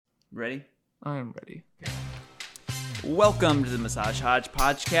Ready? I am ready. Welcome to the Massage Hodge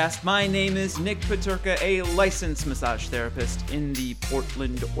podcast. My name is Nick Paturka, a licensed massage therapist in the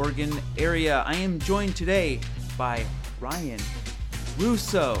Portland, Oregon area. I am joined today by Ryan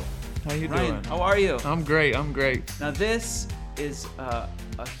Russo. How you Ryan, doing? how are you? I'm great. Now this is a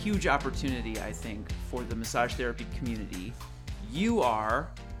huge opportunity, I think, for the massage therapy community. You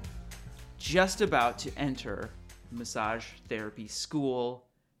are just about to enter massage therapy school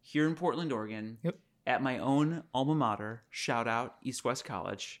here in Portland, Oregon. Yep. At my own alma mater. Shout out East West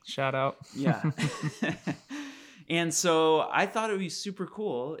College. Shout out. Yeah. And so I thought it would be super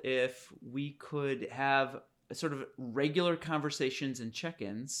cool if we could have sort of regular conversations and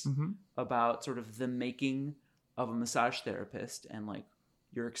check-ins about sort of the making of a massage therapist and like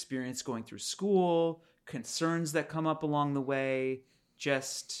your experience going through school, concerns that come up along the way,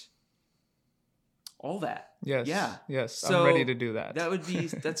 just all that. Yes. Yeah. Yes. So I'm ready to do that.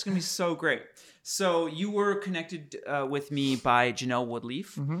 That's going to be so great. So you were connected with me by Janelle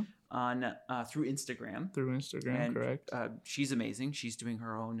Woodleaf on through Instagram. Through Instagram, And, correct. She's amazing. She's doing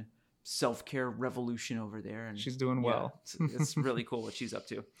her own self-care revolution over there. And She's doing well. It's really cool what she's up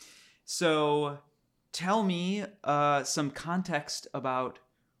to. So tell me some context about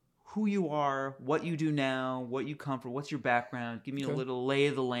who you are, what you do now, what you come from, what's your background. Give me a little lay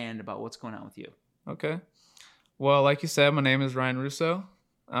of the land about what's going on with you. Okay. Well, like you said, my name is Ryan Russo.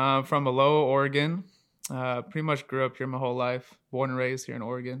 From Aloha, Oregon. Pretty much grew up here my whole life. Born and raised here in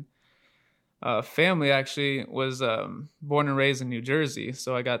Oregon. Family actually was born and raised in New Jersey,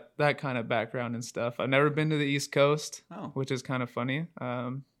 so I got that kind of background and stuff. I've never been to the East Coast, which is kind of funny.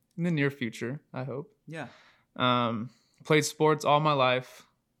 In the near future, I hope. Yeah. Played sports all my life.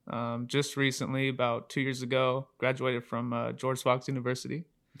 Just recently, about 2 years ago, graduated from George Fox University.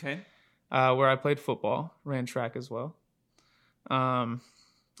 Okay. Where I played football, ran track as well.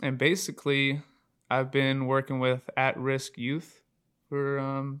 And basically, I've been working with at-risk youth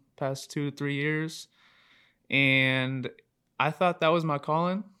for past 2 to 3 years. And I thought that was my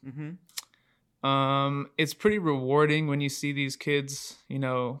calling. It's pretty rewarding when you see these kids,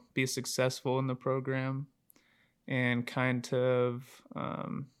 be successful in the program and kind of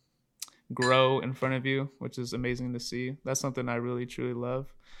grow in front of you, which is amazing to see. That's something I really, truly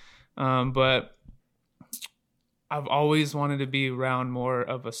love. But I've always wanted to be around more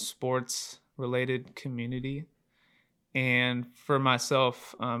of a sports-related community. And for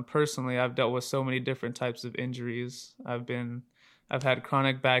myself, personally, I've dealt with so many different types of injuries. I've had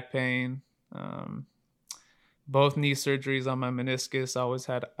chronic back pain, both knee surgeries on my meniscus. I always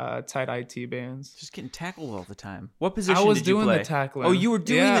had tight IT bands. Just getting tackled all the time. What position I was did you doing play? the tackling. Oh, you were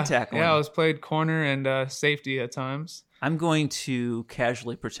doing the tackling. Yeah, I was played corner and safety at times. I'm going to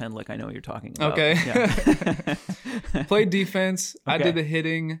casually pretend like I know what you're talking about. Okay. Yeah. Played defense. Okay. I did the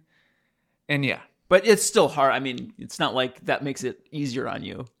hitting. And yeah. But it's still hard. I mean, it's not like that makes it easier on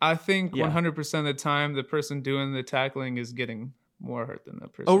you. I think 100% of the time, the person doing the tackling is getting more hurt than the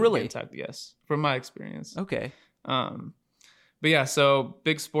person. Oh, really? getting tackled. Yes, from my experience. Okay. But yeah, so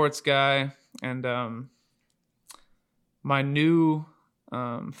big sports guy. And my new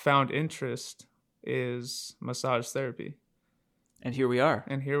found interest is massage therapy. And here we are.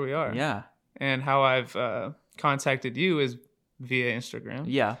 Yeah. And how I've contacted you is via Instagram.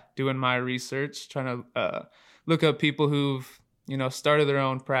 Yeah. Doing my research, trying to look up people who've, started their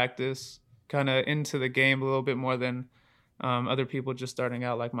own practice, kind of into the game a little bit more than other people just starting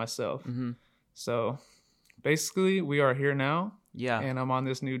out like myself. So basically, we are here now. Yeah. And I'm on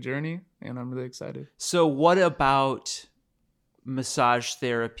this new journey, and I'm really excited. So what about massage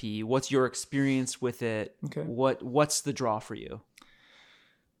therapy? What's your experience with it? Okay. What's the draw for you?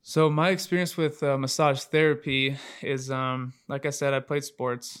 So my experience with massage therapy is, like I said, I played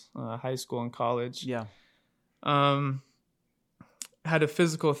sports, high school and college. Yeah. Had a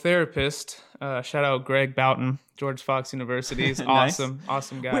physical therapist. Shout out Greg Boughton, George Fox University. He's Nice.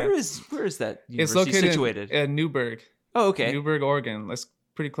 Awesome guy. Where is that university It's located situated? in Newburgh. Oh, okay. Newburgh, Oregon. That's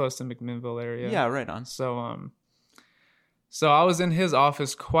pretty close to McMinnville area. Yeah, right on. So I was in his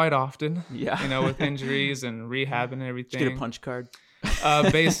office quite often. Yeah. With injuries and rehab and everything. Did you get a punch card?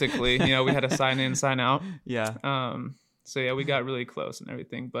 Basically, we had to sign in, sign out. Yeah. So yeah, we got really close and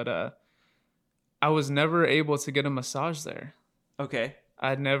everything, but I was never able to get a massage there. Okay.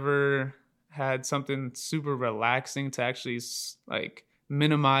 I'd never had something super relaxing to actually like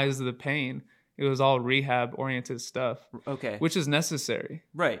minimize the pain. It was all rehab oriented stuff. Okay. Which is necessary.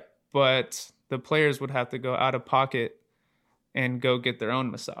 Right. But the players would have to go out of pocket and go get their own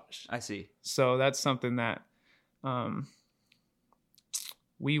massage. I see. So that's something that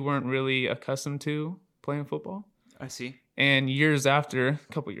we weren't really accustomed to playing football. I see. And a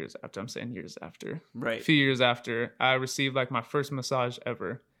couple years after, I'm saying years after, Right. a few years after, I received like my first massage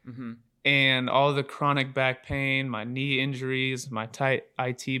ever. Mm-hmm. And all the chronic back pain, my knee injuries, my tight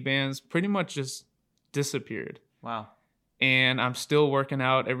IT bands pretty much just disappeared. Wow. And I'm still working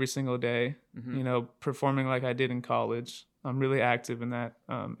out every single day, Mm-hmm. performing like I did in college. I'm really active in that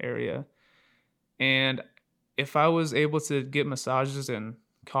area. And if I was able to get massages in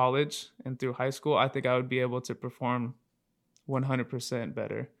college and through high school, I think I would be able to perform 100%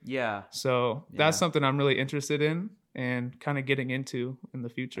 better. Yeah. So that's something I'm really interested in and kind of getting into in the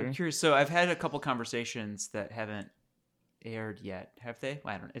future. I'm curious. So I've had a couple conversations that haven't aired yet. Have they?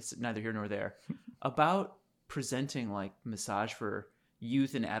 I don't know. It's neither here nor there. About presenting like massage for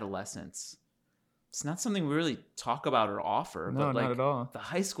youth and adolescents. It's not something we really talk about or offer. No, but like not at all. the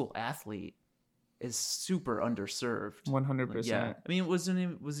high school athlete is super underserved. 100%. Yeah. I mean, was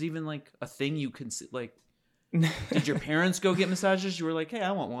it even like a thing you consider? Like, did your parents go get massages? You were like, hey,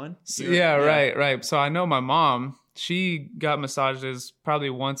 I want one. Yeah, right. So I know my mom, she got massages probably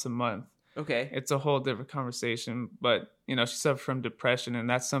once a month. Okay. It's a whole different conversation, but she suffered from depression, and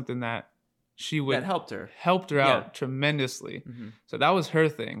that's something that that helped her out tremendously. Mm-hmm. So that was her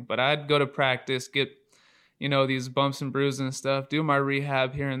thing. But I'd go to practice, get these bumps and bruises and stuff, do my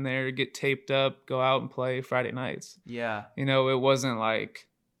rehab here and there, get taped up, go out and play Friday nights. Yeah. It wasn't like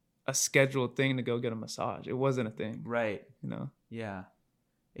a scheduled thing to go get a massage. It wasn't a thing. Right. Yeah.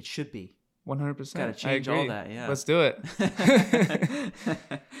 It should be. 100%. Got to change all that. Yeah. Let's do it.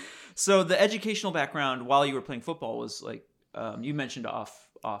 So the educational background while you were playing football was like, you mentioned off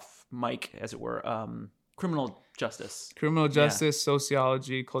mic, as it were, criminal justice. Criminal justice,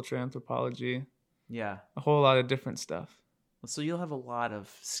 sociology, cultural anthropology. Yeah. A whole lot of different stuff. So you'll have a lot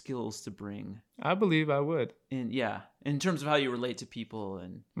of skills to bring. I believe I would. In terms of how you relate to people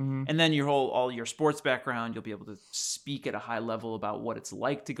and then all your sports background, you'll be able to speak at a high level about what it's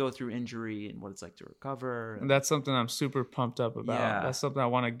like to go through injury and what it's like to recover. And that's something I'm super pumped up about. Yeah. That's something I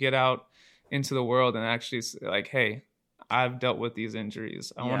want to get out into the world and actually like, hey, I've dealt with these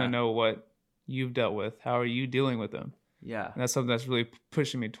injuries. I want to know what you've dealt with. How are you dealing with them? Yeah. And that's something that's really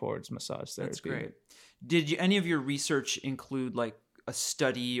pushing me towards massage therapy. That's great. Did any of your research include like a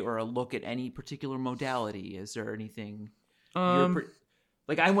study or a look at any particular modality? Is there anything?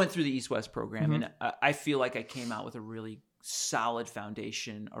 Like I went through the East West program, and I feel like I came out with a really solid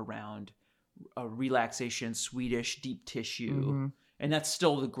foundation around relaxation, Swedish deep tissue, and that's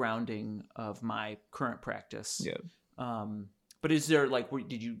still the grounding of my current practice. Yeah. But is there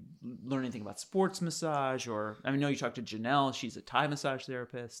did you learn anything about sports massage, or I know you talked to Janelle? She's a Thai massage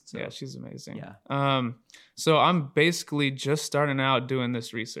therapist. So. Yeah, she's amazing. Yeah. So I'm basically just starting out doing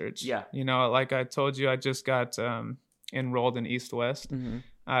this research. Yeah. Like I told you, I just got enrolled in East West.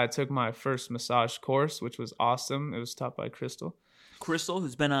 I took my first massage course, which was awesome. It was taught by Crystal. Crystal,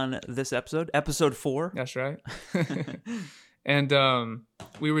 who's been on this episode 4. That's right. And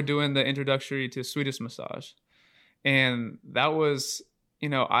we were doing the introductory to Swedish massage. And that was,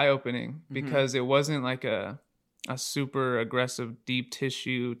 eye-opening because it wasn't like a super aggressive, deep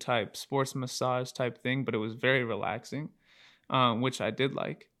tissue type sports massage type thing, but it was very relaxing, which I did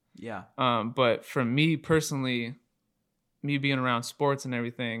like. Yeah. But for me personally, me being around sports and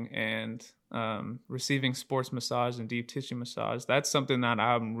everything and receiving sports massage and deep tissue massage, that's something that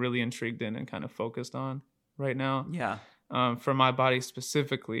I'm really intrigued in and kind of focused on right now. Yeah. For my body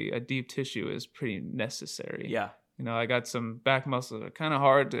specifically, a deep tissue is pretty necessary. Yeah. I got some back muscles that are kind of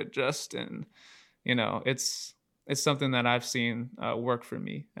hard to adjust, and it's something that I've seen work for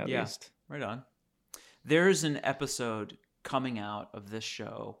me at least. Right on. There's an episode coming out of this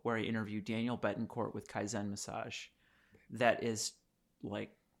show where I interviewed Daniel Betancourt with Kaizen Massage. That is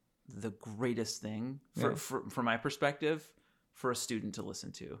like the greatest thing from my perspective for a student to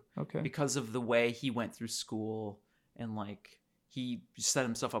listen to. Okay. Because of the way he went through school and he set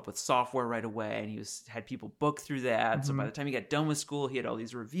himself up with software right away, and he had people book through that. So by the time he got done with school, he had all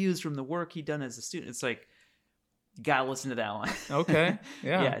these reviews from the work he'd done as a student. It's like, you gotta listen to that one. Okay.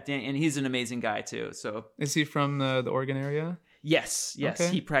 Yeah. Yeah. And he's an amazing guy too. So is he from the Oregon area? Yes. Okay.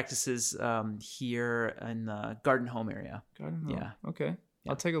 He practices here in the Garden Home area. Garden Home. Yeah. Okay.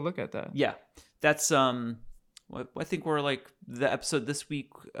 I'll take a look at that. Yeah. That's I think we're like the episode this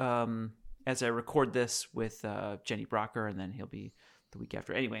week. As I record this with Jenny Brocker, and then he'll be the week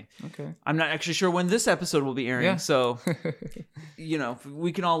after. Anyway, okay. I'm not actually sure when this episode will be airing, so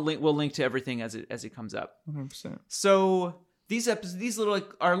we can all link. We'll link to everything as it comes up. 100%. So these little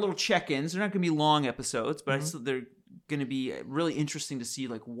are little check-ins. They're not going to be long episodes, but they're going to be really interesting to see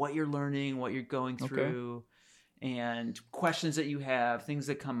what you're learning, what you're going through, and questions that you have, things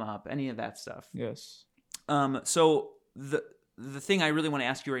that come up, any of that stuff. Yes. So the thing I really want to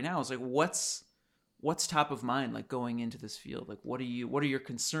ask you right now is like, what's top of mind, like going into this field? Like, what are your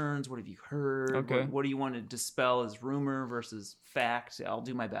concerns? What have you heard? Okay. What do you want to dispel as rumor versus fact? I'll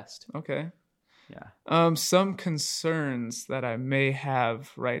do my best. Okay. Yeah. Some concerns that I may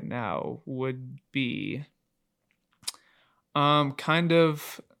have right now would be kind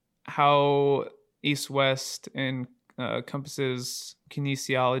of how East-West encompasses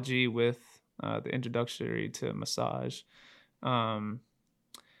kinesiology with the introductory to massage.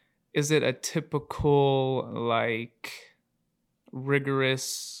 Is it a typical, like,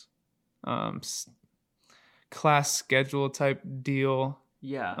 rigorous class schedule type deal?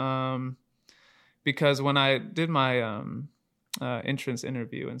 Yeah. Because when I did my entrance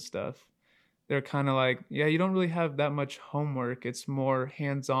interview and stuff, they're kind of like, yeah, you don't really have that much homework. It's more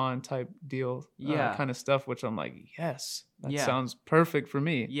hands-on type deal, kind of stuff, which I'm like, yes, that sounds perfect for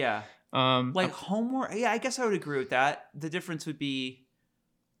me. Yeah. Like homework. Yeah, I guess I would agree with that. The difference would be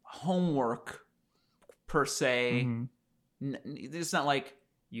homework per se. Mm-hmm. It's not like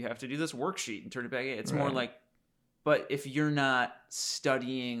you have to do this worksheet and turn it back in. It's more like, but if you're not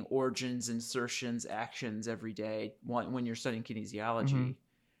studying origins, insertions, actions every day when you're studying kinesiology,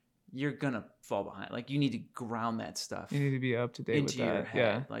 you're gonna fall behind. Like, you need to ground that stuff. You need to be up to date with that. Your head.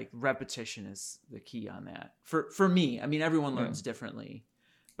 Yeah, like repetition is the key on that. For me, I mean, everyone learns differently,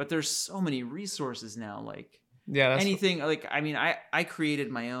 but there's so many resources now. Like, that's anything. Like, I mean, I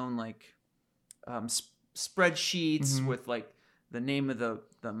created my own like spreadsheets with like the name of the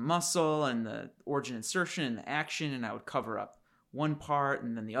muscle and the origin, insertion, and the action, and I would cover up one part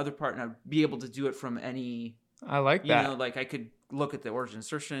and then the other part, and I'd be able to do it from any. I like that. You know, like I could look at the origin,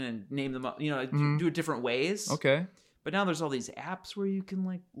 insertion and name them up. You know, do it different ways. Okay. But now there's all these apps where you can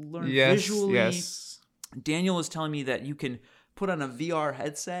like learn visually. Yes. Daniel was telling me that you can put on a VR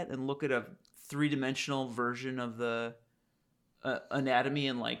headset and look at a 3-dimensional version of the anatomy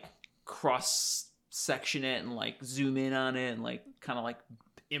and like cross section it and like zoom in on it and like kind of like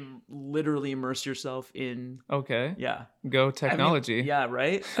literally immerse yourself in. Okay. Yeah. Go technology. I mean, yeah.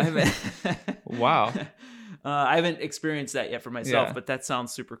 Right. Wow. I haven't experienced that yet for myself, but that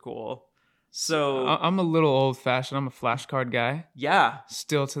sounds super cool. So I'm a little old fashioned. I'm a flashcard guy. Yeah.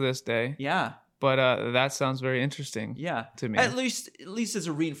 Still to this day. Yeah. But that sounds very interesting. Yeah. To me. At least as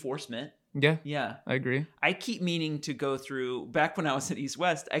a reinforcement. Yeah. Yeah. I agree. I keep meaning to go through, back when I was at East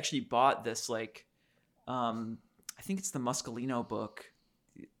West, I actually bought this like, I think it's the Muscolino book.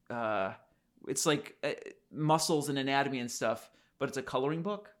 It's like muscles and anatomy and stuff, but it's a coloring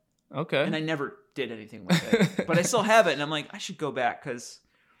book. Okay. And I never did anything with it, but I still have it. And I'm like, I should go back, because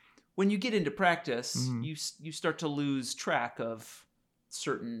when you get into practice, you start to lose track of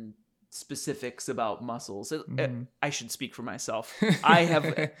certain specifics about muscles. I should speak for myself.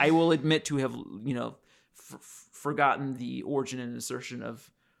 I will admit to have, forgotten the origin and insertion of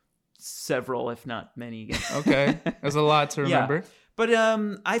several, if not many. Okay. There's a lot to remember. Yeah. But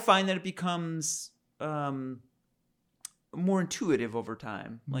I find that it becomes more intuitive over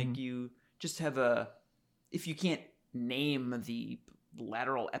time. Like, you just have if you can't name the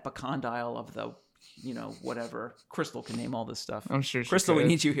lateral epicondyle of the, whatever, Crystal can name all this stuff. I'm sure Crystal, we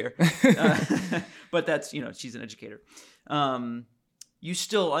need you here. But that's, she's an educator. You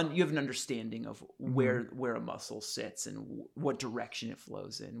still you have an understanding of where a muscle sits and what direction it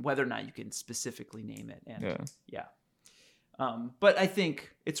flows in, whether or not you can specifically name it. And yeah. But I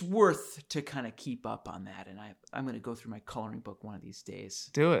think it's worth to kind of keep up on that, and I'm going to go through my coloring book one of these days.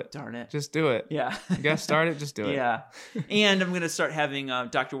 Do it. Darn it. Just do it. Yeah. You got to start it, just do it. Yeah. And I'm going to start having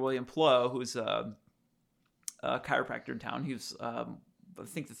Dr. William Plow, who's a chiropractor in town. He was, I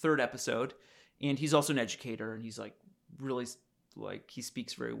think, the 3rd episode, and he's also an educator, and he's like really, like, he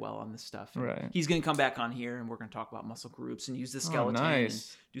speaks very well on this stuff. And right. He's going to come back on here, and we're going to talk about muscle groups and use the skeleton and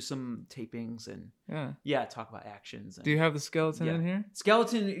do some tapings and talk about actions. And, do you have the skeleton in here?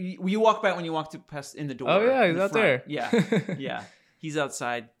 Skeleton, you walk by when you walk past in the door. Oh yeah, he's out there. Yeah. He's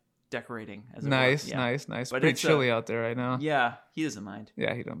outside decorating. As nice. But pretty chilly out there right now. Yeah, he doesn't mind.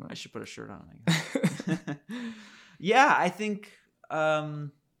 Yeah, he don't mind. I should put a shirt on, I guess. Yeah, I think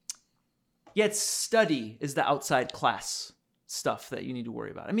it's study is the outside class stuff that you need to worry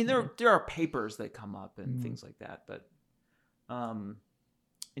about. I mean, there are papers that come up and things like that, but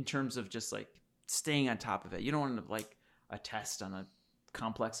in terms of just like staying on top of it, you don't want to like a test on a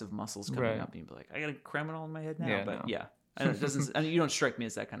complex of muscles coming up and you'd be like, I gotta cram it all in my head now. It doesn't. You don't strike me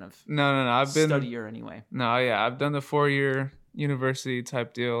as that kind of no. I've been studier anyway. No, yeah, I've done the 4-year university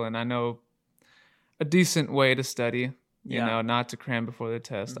type deal, and I know a decent way to study. You know, not to cram before the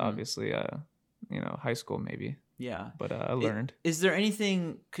test. Obviously, high school maybe. Yeah. But I learned. Is there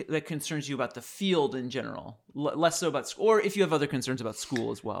anything that concerns you about the field in general? Less so about school, or if you have other concerns about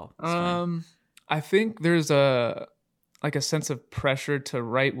school as well? I think there's a sense of pressure to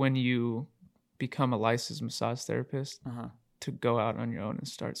right when you become a licensed massage therapist to go out on your own and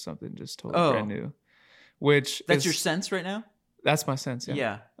start something just totally brand new. That's your sense right now? That's my sense,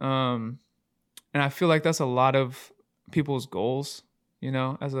 yeah. And I feel like that's a lot of people's goals,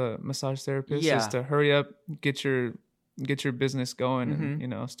 as a massage therapist, is to hurry up, get your business going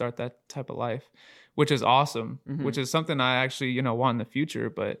and, start that type of life, which is awesome, which is something I actually, want in the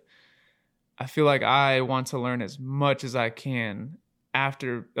future. But I feel like I want to learn as much as I can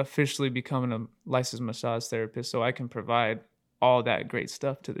after officially becoming a licensed massage therapist so I can provide all that great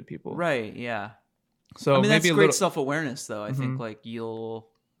stuff to the people. Right, yeah. So maybe that's great self-awareness, though. I think like you'll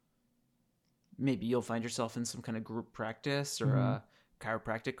find yourself in some kind of group practice or a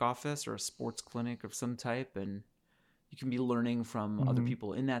chiropractic office or a sports clinic of some type, and you can be learning from other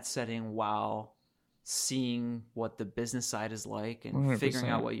people in that setting while seeing what the business side is like and 100%. Figuring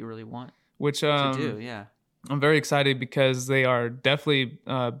out what you really want to do. Yeah. I'm very excited because they are definitely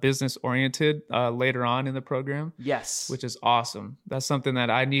business oriented later on in the program. Yes. Which is awesome. That's something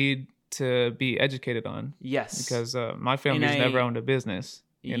that I need to be educated on. Yes. Because my family's never owned a business,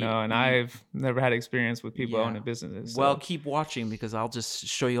 and I've never had experience with people owning businesses. So. Well, keep watching because I'll just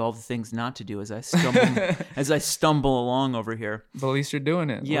show you all the things not to do as I stumble along over here. But at least you're doing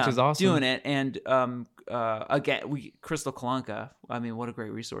it, which is awesome. Doing it. And again, Crystal Kalanka, I mean, what a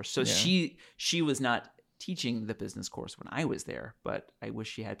great resource. So she was not teaching the business course when I was there, but I wish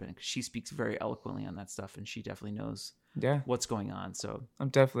she had been, because she speaks very eloquently on that stuff and she definitely knows what's going on. So I'm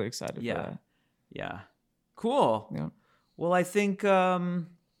definitely excited for that. Yeah. Cool. Yeah. Well, I think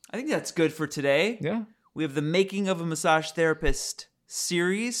that's good for today. Yeah. We have the Making of a Massage Therapist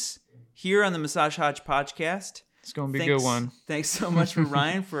series here on the Massage Hodge podcast. It's going to be a good one. Thanks so much for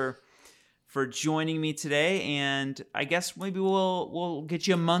Ryan for joining me today, and I guess maybe we'll get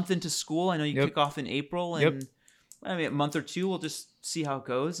you a month into school. I know you kick off in April, and a month or two, we'll just see how it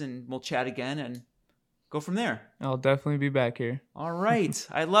goes, and we'll chat again and go from there. I'll definitely be back here. All right.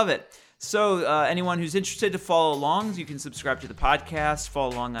 I love it. So anyone who's interested to follow along, you can subscribe to the podcast,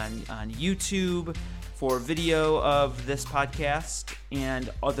 follow along on YouTube for video of this podcast and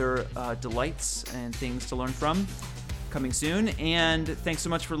other delights and things to learn from. Coming soon, and thanks so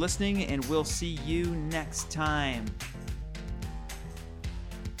much for listening, and we'll see you next time.